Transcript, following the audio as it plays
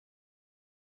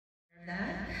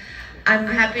I'm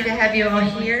happy to have you all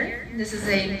here. This is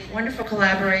a wonderful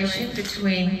collaboration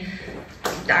between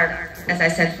our, as I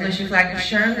said, Volusia Flagler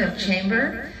the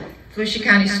Chamber, Volusia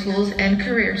County Schools, and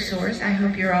CareerSource. I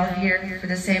hope you're all here for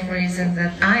the same reason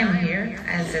that I am here,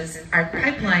 as is our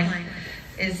pipeline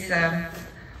is a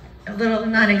little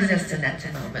non-existent at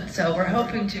the moment. So we're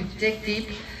hoping to dig deep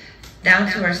down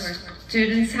to our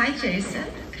students. Hi, Jason.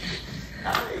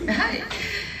 Hi.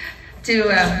 To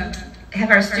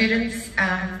have our students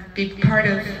be part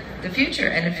of the future,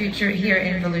 and the future here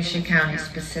in Volusia County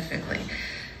specifically.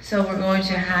 So we're going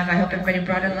to have, I hope everybody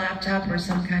brought a laptop or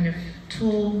some kind of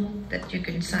tool that you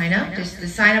can sign up. The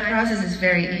sign-up process is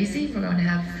very easy. We're going to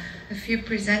have a few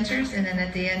presenters, and then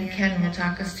at the end, Ken will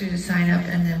talk us through the sign-up,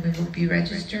 and then we will be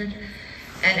registered.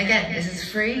 And again, this is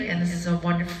free, and this is a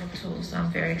wonderful tool, so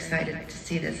I'm very excited to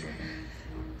see this.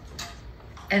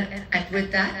 And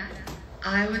with that,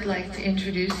 I would like to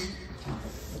introduce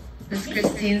Ms.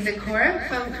 Christine Sikora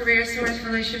from CareerSource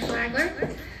Volusia Flagler,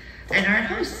 and our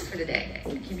host for the day.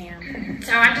 Thank you, ma'am.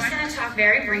 So I'm just going to talk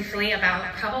very briefly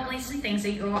about probably some things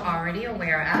that you are already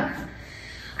aware of.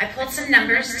 I pulled some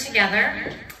numbers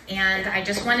together, and I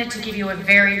just wanted to give you a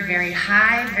very, very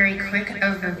high, very quick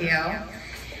overview.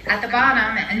 At the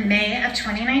bottom, in May of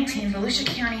 2019, Volusia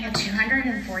County had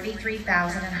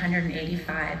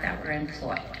 243,185 that were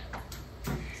employed.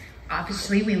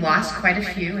 Obviously, we lost quite a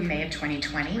few in May of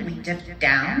 2020. We dipped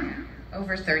down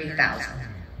over 30,000.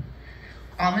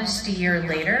 Almost a year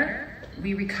later,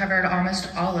 we recovered almost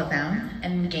all of them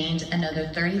and gained another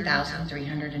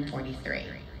 30,343.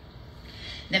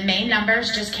 The May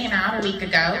numbers just came out a week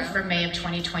ago for May of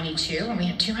 2022, and we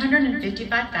had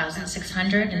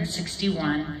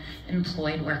 255,661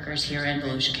 employed workers here in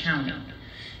Volusia County.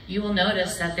 You will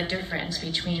notice that the difference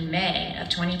between May of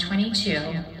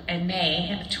 2022 and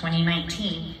May of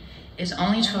 2019 is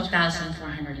only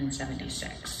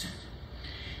 12,476.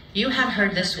 You have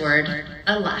heard this word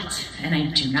a lot, and I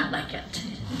do not like it.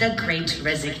 The Great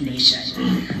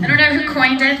Resignation. I don't know who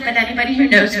coined it, but anybody who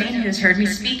knows me, who's heard me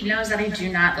speak, knows that I do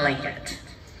not like it.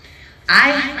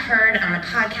 I heard on a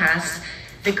podcast,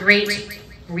 the Great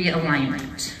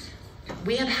Realignment.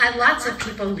 We have had lots of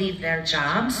people leave their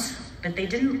jobs, but they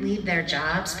didn't leave their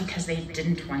jobs because they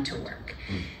didn't want to work.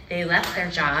 They left their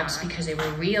jobs because they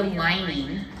were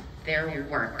realigning their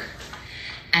work.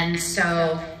 And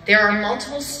so there are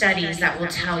multiple studies that will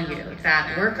tell you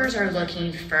that workers are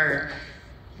looking for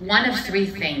one of three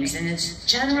things, and it's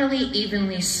generally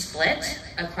evenly split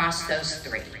across those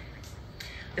three.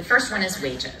 The first one is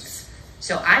wages.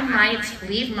 So I might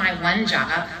leave my one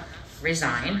job,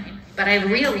 resign, but I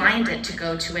realigned it to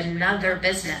go to another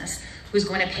business who's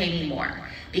going to pay me more,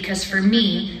 because for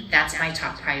me, that's my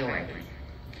top priority.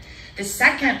 The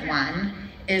second one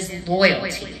is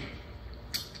loyalty.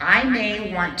 I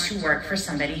may want to work for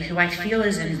somebody who I feel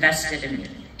is invested in me.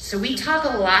 So we talk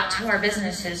a lot to our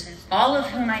businesses, all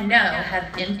of whom I know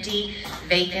have empty,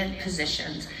 vacant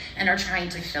positions and are trying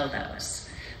to fill those.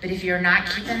 But if you're not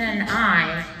keeping an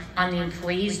eye on the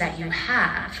employees that you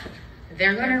have,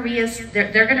 they're going to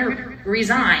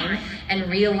resign and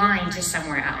realign to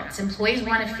somewhere else. Employees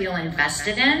want to feel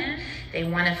invested in. They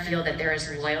want to feel that there is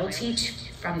loyalty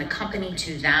from the company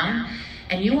to them.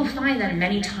 And you will find that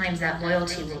many times that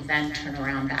loyalty will then turn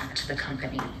around back to the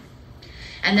company.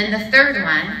 And then the third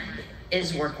one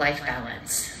is work-life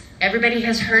balance. Everybody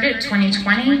has heard it,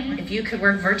 2020. If you could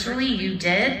work virtually, you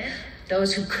did.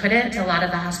 Those who couldn't, a lot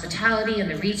of the hospitality and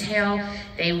the retail,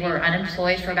 they were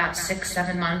unemployed for about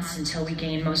 6-7 months until we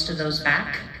gained most of those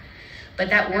back. But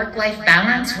that work-life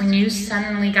balance, when you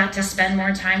suddenly got to spend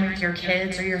more time with your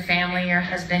kids or your family, your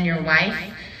husband, your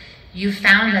wife, you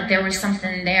found that there was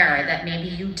something there that maybe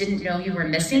you didn't know you were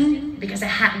missing because it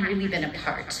hadn't really been a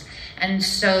part. And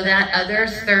so that other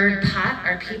third pot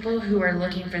are people who are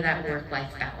looking for that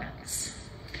work-life balance.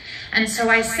 And so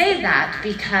I say that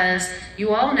because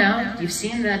you all know, you've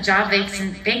seen the job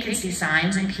vacancy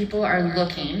signs, and people are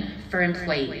looking for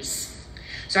employees.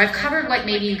 So I've covered what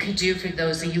maybe you could do for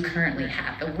those that you currently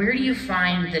have, but where do you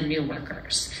find the new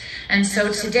workers? And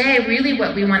so today, really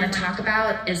what we want to talk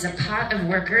about is a pot of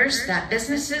workers that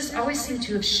businesses always seem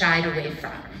to have shied away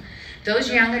from. Those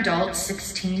young adults,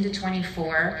 16 to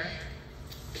 24,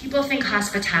 people think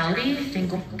hospitality,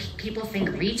 people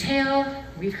think retail.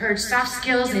 We've heard soft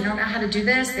skills, they don't know how to do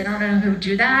this, they don't know who to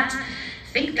do that.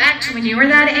 Think back to when you were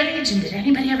that age, and did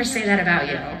anybody ever say that about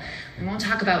you? We won't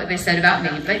talk about what they said about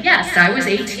me, but yes, I was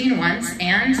 18 once,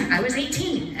 and I was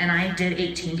 18, and I did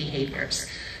 18 behaviors.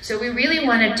 So we really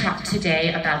want to talk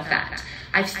today about that.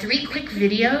 I have 3 quick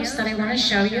videos that I want to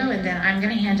show you, and then I'm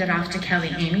going to hand it off to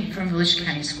Kelly Amy from Volusia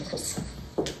County Schools.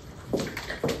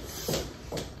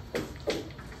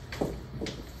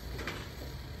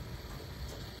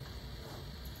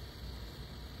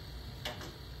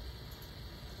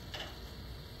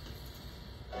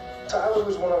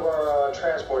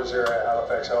 transporters here at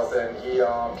Halifax Health, and he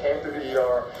came through the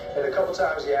ER, and a couple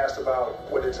times he asked about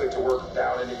what it took to work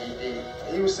down in the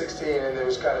ED. He was 16, and it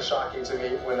was kind of shocking to me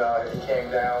when he came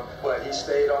down, but he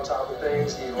stayed on top of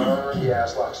things. He learned, he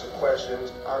asked lots of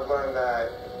questions. I've learned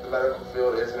that the medical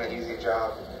field isn't an easy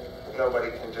job. Nobody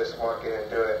can just walk in and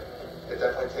do it. It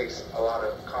definitely takes a lot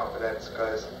of confidence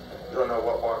because you don't know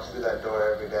what walks through that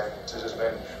door every day. It's just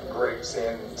been great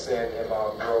seeing him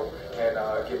grow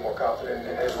and get more confident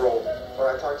in his role. When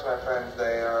I talk to my friends,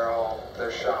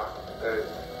 they're shocked.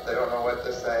 They don't know what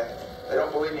to say. They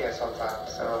don't believe me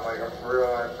sometimes. So I'm like, I'm for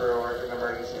real work in the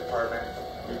emergency department.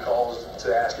 He calls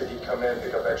to ask if he'd come in,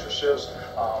 pick up extra shifts.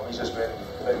 He's just been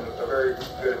a very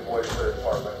good voice for the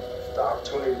department. The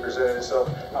opportunity presented itself,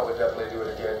 I would definitely do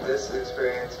it again. This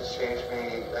experience has changed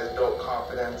me, has built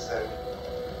confidence, and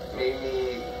made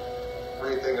me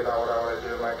rethink about what I want to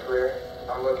do in my career.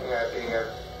 I'm looking at being a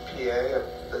PA,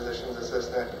 a physician's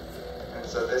assistant, and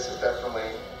so this has definitely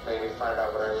made me find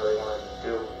out what I really want to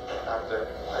do after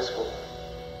high school.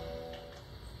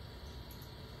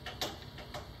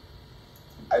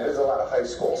 I visit a lot of high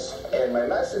schools, and my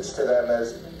message to them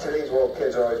is, today's world,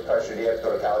 kids are always pressured, you have to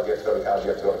go to college, you have to go to college,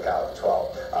 you have to go to college.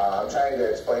 Well, I'm trying to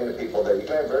explain to people that you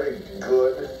can have a very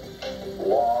good,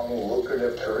 long,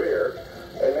 lucrative career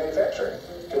in manufacturing.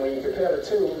 And when you compare the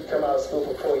two, you come out of school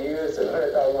for 4 years and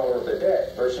 $100,000 worth of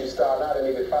debt, versus you start out and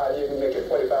maybe 5 years, you make it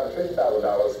 $45,000 to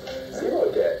 $50,000, zero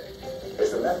debt.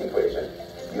 It's a math equation.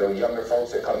 You know, younger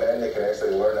folks that come in, they can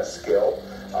actually learn a skill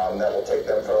that will take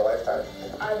them for a lifetime.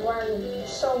 I've learned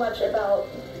so much about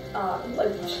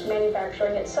like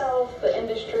manufacturing itself, the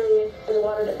industry. There's a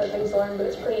lot of different things to learn, but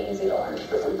it's pretty easy to learn.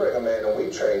 If we bring them in and we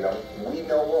train them, we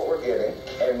know what we're getting,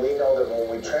 and we know that when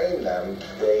we train them,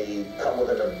 they come with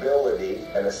an ability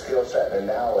and a skill set and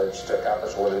knowledge to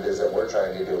accomplish what it is that we're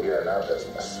trying to do here in our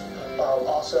business.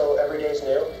 Also, every day's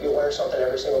new. You learn something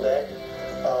every single day,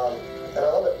 and I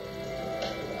love it.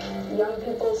 Young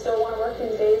people still want to work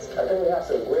these days. I think we have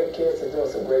some great kids and doing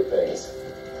some great things.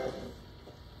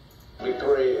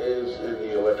 Victoria is in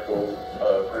the electrical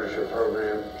apprenticeship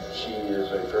program. She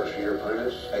is a first-year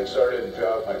apprentice. I started the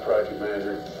job, my project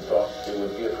manager thought it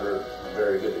would give her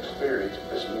very good experience.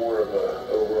 It's more of an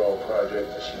overall project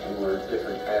that she can learn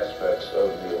different aspects of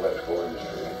the electrical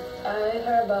industry. I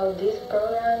heard about this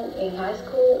program in high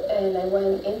school and I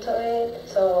went into it.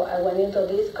 So I went into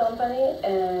this company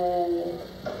and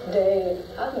they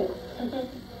have me.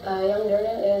 Young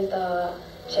Learning is the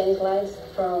change lights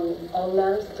from old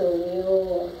lamps to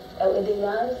new LED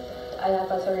lamps. I have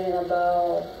a learning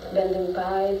about bending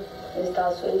pipe,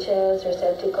 install switches,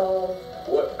 receptacles.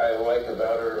 What I like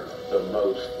about her the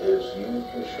most is you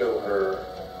can show her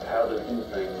how to do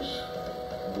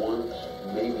things once,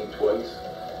 maybe twice.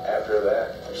 After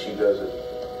that, she does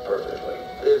it perfectly.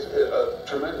 It's a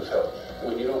tremendous help.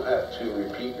 When you don't have to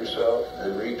repeat yourself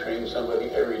and retrain somebody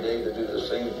every day to do the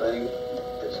same thing,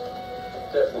 it's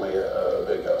definitely a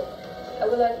big help. I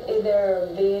would like either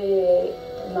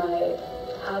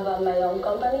have my own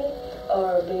company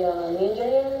or be an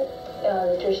engineer,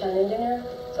 electrician engineer.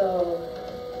 So,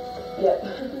 yeah.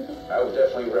 I would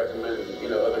definitely recommend,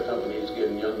 other companies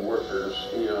giving young workers,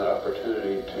 an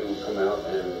opportunity to come out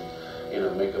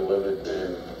and, make a living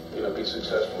and, be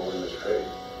successful in this trade.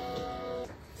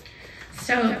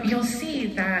 So you'll see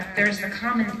that there's a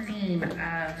common theme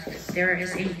of there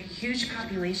is a huge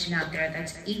population out there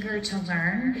that's eager to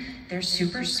learn. They're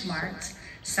super smart.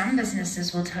 Some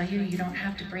businesses will tell you don't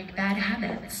have to break bad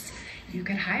habits. You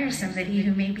could hire somebody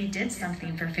who maybe did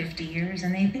something for 50 years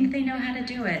and they think they know how to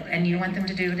do it and you want them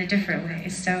to do it a different way.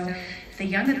 So the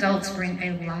young adults bring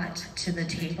a lot to the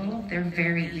table. They're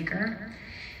very eager.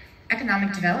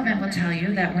 Economic development will tell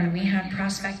you that when we have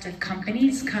prospective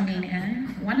companies coming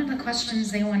in, one of the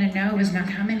questions they want to know is not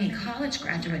how many college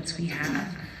graduates we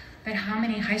have, but how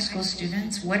many high school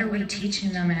students, what are we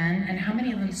teaching them in, and how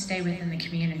many of them stay within the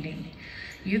community.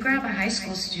 You grab a high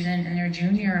school student in their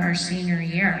junior or senior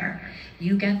year,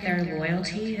 you get their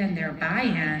loyalty and their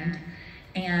buy-in,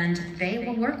 and they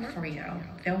will work for you.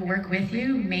 They'll work with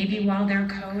you, maybe while they're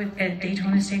at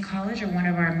Daytona State College or one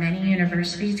of our many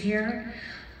universities here.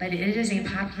 But it is a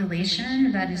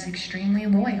population that is extremely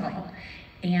loyal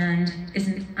and is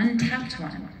an untapped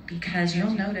one because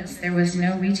you'll notice there was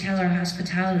no retail or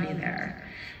hospitality there.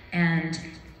 And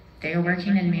they are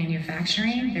working in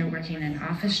manufacturing, they're working in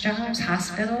office jobs,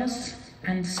 hospitals.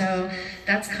 And so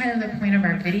that's kind of the point of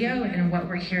our video and what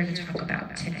we're here to talk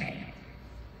about today.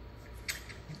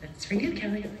 That's for you,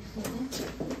 Kelly.